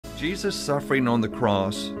Jesus' suffering on the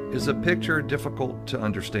cross is a picture difficult to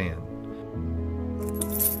understand.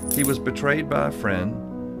 He was betrayed by a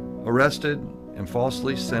friend, arrested, and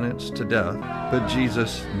falsely sentenced to death, but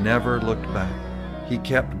Jesus never looked back. He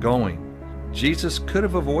kept going. Jesus could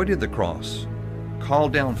have avoided the cross,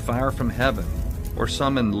 called down fire from heaven, or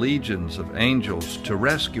summoned legions of angels to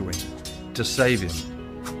rescue him, to save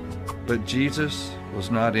him. But Jesus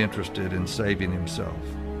was not interested in saving himself.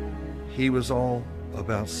 He was all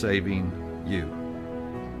about saving you.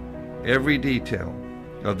 Every detail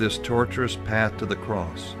of this torturous path to the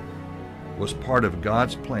cross was part of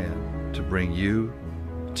God's plan to bring you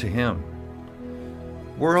to Him.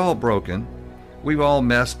 We're all broken. We've all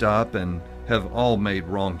messed up and have all made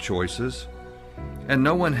wrong choices. And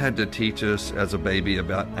no one had to teach us as a baby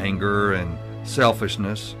about anger and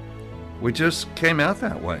selfishness. We just came out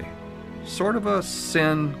that way. Sort of a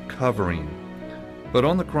sin covering. But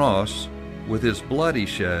on the cross, with His blood He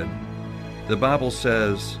shed, the Bible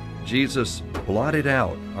says Jesus blotted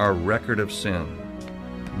out our record of sin,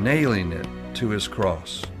 nailing it to His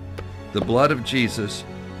cross. The blood of Jesus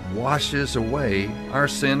washes away our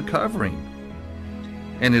sin covering.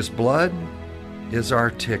 And His blood is our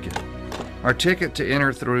ticket to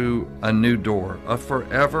enter through a new door, a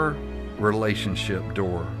forever relationship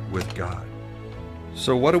door with God.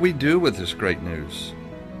 So what do we do with this great news?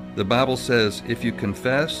 The Bible says if you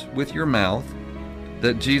confess with your mouth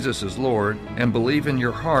that Jesus is Lord and believe in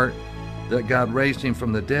your heart that God raised Him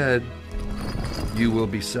from the dead, you will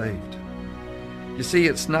be saved. You see,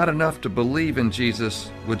 it's not enough to believe in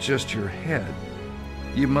Jesus with just your head.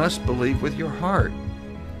 You must believe with your heart.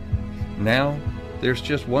 Now, there's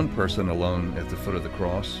just one person alone at the foot of the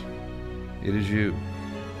cross. It is you.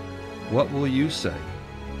 What will you say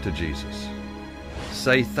to Jesus?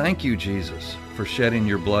 Say, "Thank you, Jesus, for shedding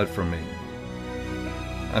your blood for me.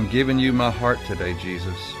 I'm giving you my heart today,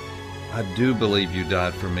 Jesus. I do believe you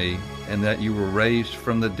died for me and that you were raised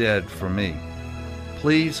from the dead for me.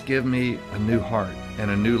 Please give me a new heart and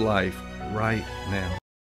a new life right now."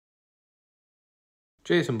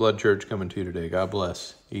 Jason Blood Church coming to you today. God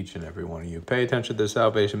bless each and every one of you. Pay attention to the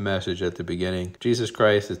salvation message at the beginning. Jesus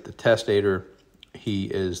Christ is the testator. He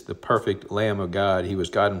is the perfect Lamb of God. He was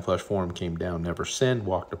God in flesh form, came down, never sinned,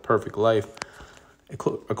 walked a perfect life.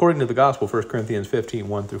 According to the gospel, 1 Corinthians 15,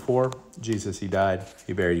 1-4, Jesus, He died,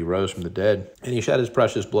 He buried, He rose from the dead, and He shed His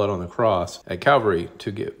precious blood on the cross at Calvary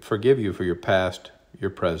to forgive you for your past, your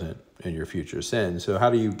present, and your future sins. So how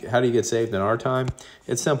do you get saved in our time?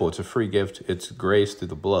 It's simple. It's a free gift. It's grace through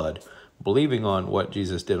the blood, believing on what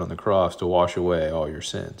Jesus did on the cross to wash away all your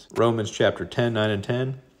sins. Romans chapter 10, 9 and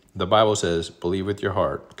 10, the Bible says, believe with your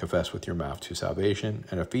heart, confess with your mouth to salvation.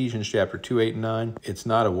 And Ephesians chapter 2, 8 and 9, it's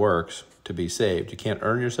not of works to be saved. You can't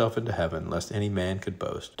earn yourself into heaven, lest any man could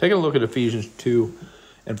boast. Take a look at Ephesians 2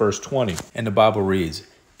 and verse 20. And the Bible reads,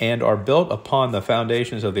 "And are built upon the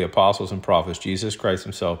foundations of the apostles and prophets, Jesus Christ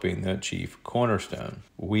Himself being the chief cornerstone."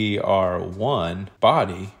 We are one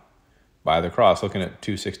body by the cross, looking at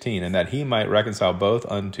 2:16, "and that He might reconcile both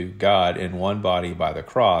unto God in one body by the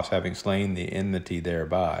cross, having slain the enmity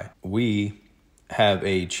thereby." We have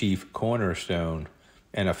a chief cornerstone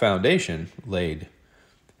and a foundation laid.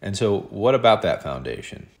 And so what about that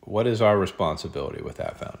foundation? What is our responsibility with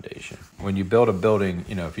that foundation? When you build a building,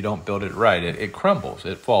 if you don't build it right, it crumbles,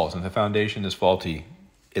 it falls, and the foundation is faulty.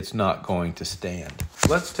 It's not going to stand.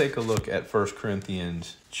 Let's take a look at 1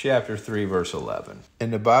 Corinthians chapter 3, verse 11.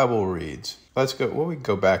 And the Bible reads, we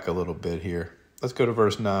go back a little bit here. Let's go to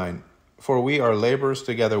verse 9. "For we are laborers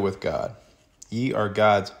together with God. Ye are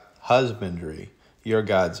God's husbandry. Ye are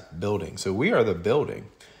God's building." So we are the building.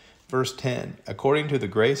 Verse 10, "According to the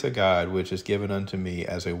grace of God, which is given unto me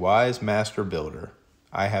as a wise master builder,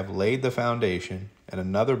 I have laid the foundation, and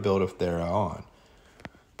another buildeth thereon.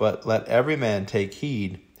 But let every man take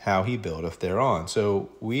heed how he buildeth thereon."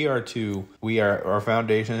 So our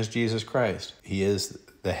foundation is Jesus Christ. He is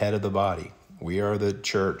the head of the body. We are the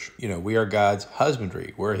church. We are God's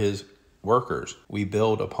husbandry. We're His workers. We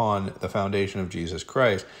build upon the foundation of Jesus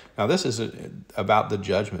Christ. Now this is about the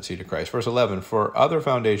judgment seat of Christ. Verse 11, "For other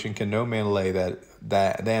foundation can no man lay than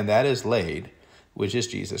that is laid, which is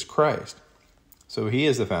Jesus Christ." So He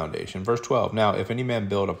is the foundation. Verse 12, "Now if any man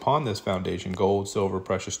build upon this foundation gold, silver,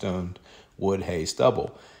 precious stone, wood, hay,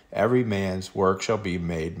 stubble, every man's work shall be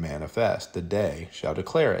made manifest. The day shall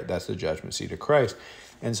declare it." That's the judgment seat of Christ.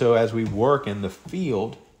 And so as we work in the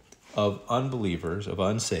field of unbelievers, of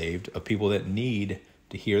unsaved, of people that need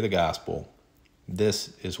to hear the gospel,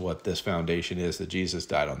 this is what this foundation is, that Jesus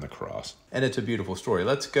died on the cross. And it's a beautiful story.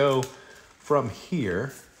 Let's go from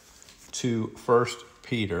here to 1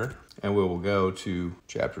 Peter and we will go to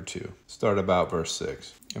chapter 2. Start about verse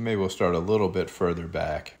 6. And maybe we'll start a little bit further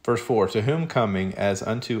back. Verse 4, to whom coming as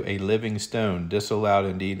unto a living stone, disallowed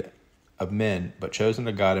indeed of men, but chosen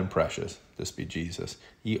of God and precious, this be Jesus,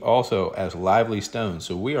 ye also as lively stones,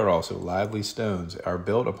 so we are also lively stones, are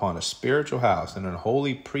built upon a spiritual house and an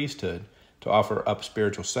holy priesthood, to offer up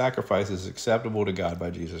spiritual sacrifices acceptable to God by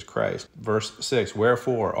Jesus Christ. Verse 6,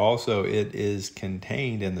 wherefore also it is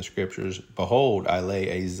contained in the scriptures, behold, I lay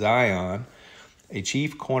a Zion, a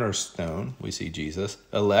chief cornerstone, we see Jesus,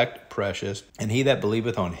 elect, precious, and he that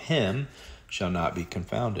believeth on him shall not be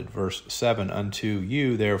confounded. Verse 7, unto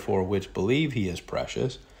you therefore which believe he is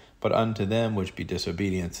precious, but unto them which be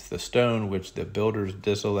disobedient, the stone which the builders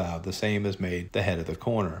disallowed, the same is made the head of the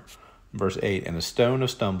corner. Verse 8, and a stone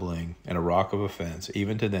of stumbling and a rock of offense,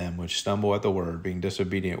 even to them which stumble at the word, being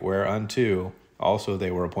disobedient, whereunto also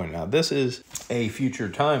they were appointed. Now this is a future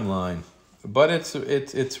timeline, but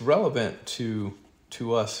it's relevant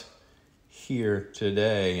to us here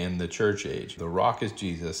today in the church age. The rock is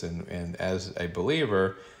Jesus, and as a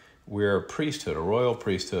believer, we're a priesthood, a royal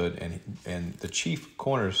priesthood, and the chief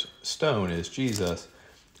cornerstone is Jesus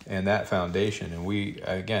and that foundation. And we,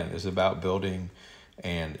 again, is about building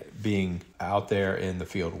and being out there in the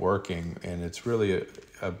field working, and it's really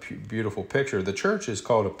a beautiful picture. The church is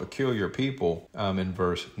called a peculiar people in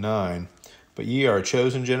verse 9, but ye are a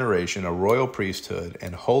chosen generation, a royal priesthood,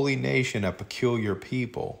 and holy nation, a peculiar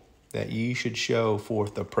people, that ye should show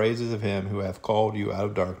forth the praises of him who hath called you out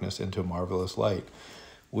of darkness into marvelous light.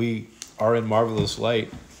 We are in marvelous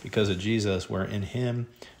light because of Jesus. We're in him.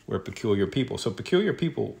 We're peculiar people. So peculiar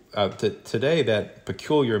people, today that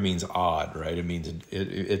peculiar means odd, right? It means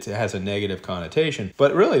it has a negative connotation.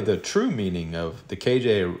 But really the true meaning of the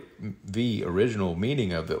KJV original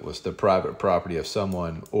meaning of it was the private property of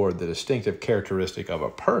someone, or the distinctive characteristic of a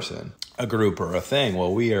person, a group, or a thing.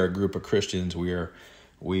 Well, we are a group of Christians. We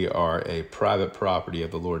are a private property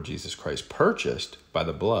of the Lord Jesus Christ, purchased by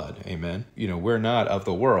the blood. Amen. We're not of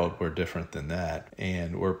the world. We're different than that.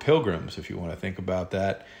 And we're pilgrims, if you want to think about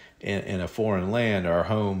that. In a foreign land, our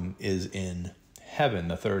home is in heaven,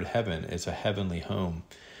 the third heaven. It's a heavenly home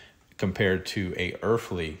compared to a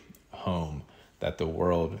earthly home that the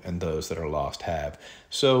world and those that are lost have.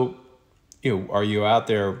 So, are you out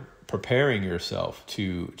there preparing yourself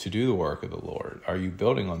to do the work of the Lord? Are you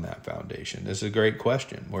building on that foundation? This is a great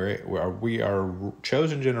question. We are a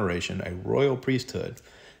chosen generation, a royal priesthood,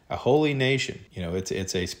 a holy nation.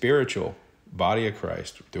 It's a spiritual body of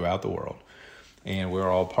Christ throughout the world, and we're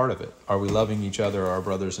all part of it. Are we loving each other, our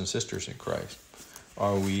brothers and sisters in Christ?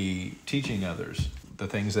 Are we teaching others the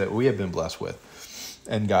things that we have been blessed with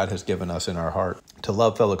and God has given us in our heart to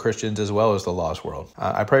love fellow Christians as well as the lost world?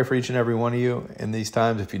 I pray for each and every one of you in these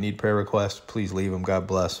times. If you need prayer requests, please leave them. God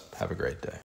bless. Have a great day.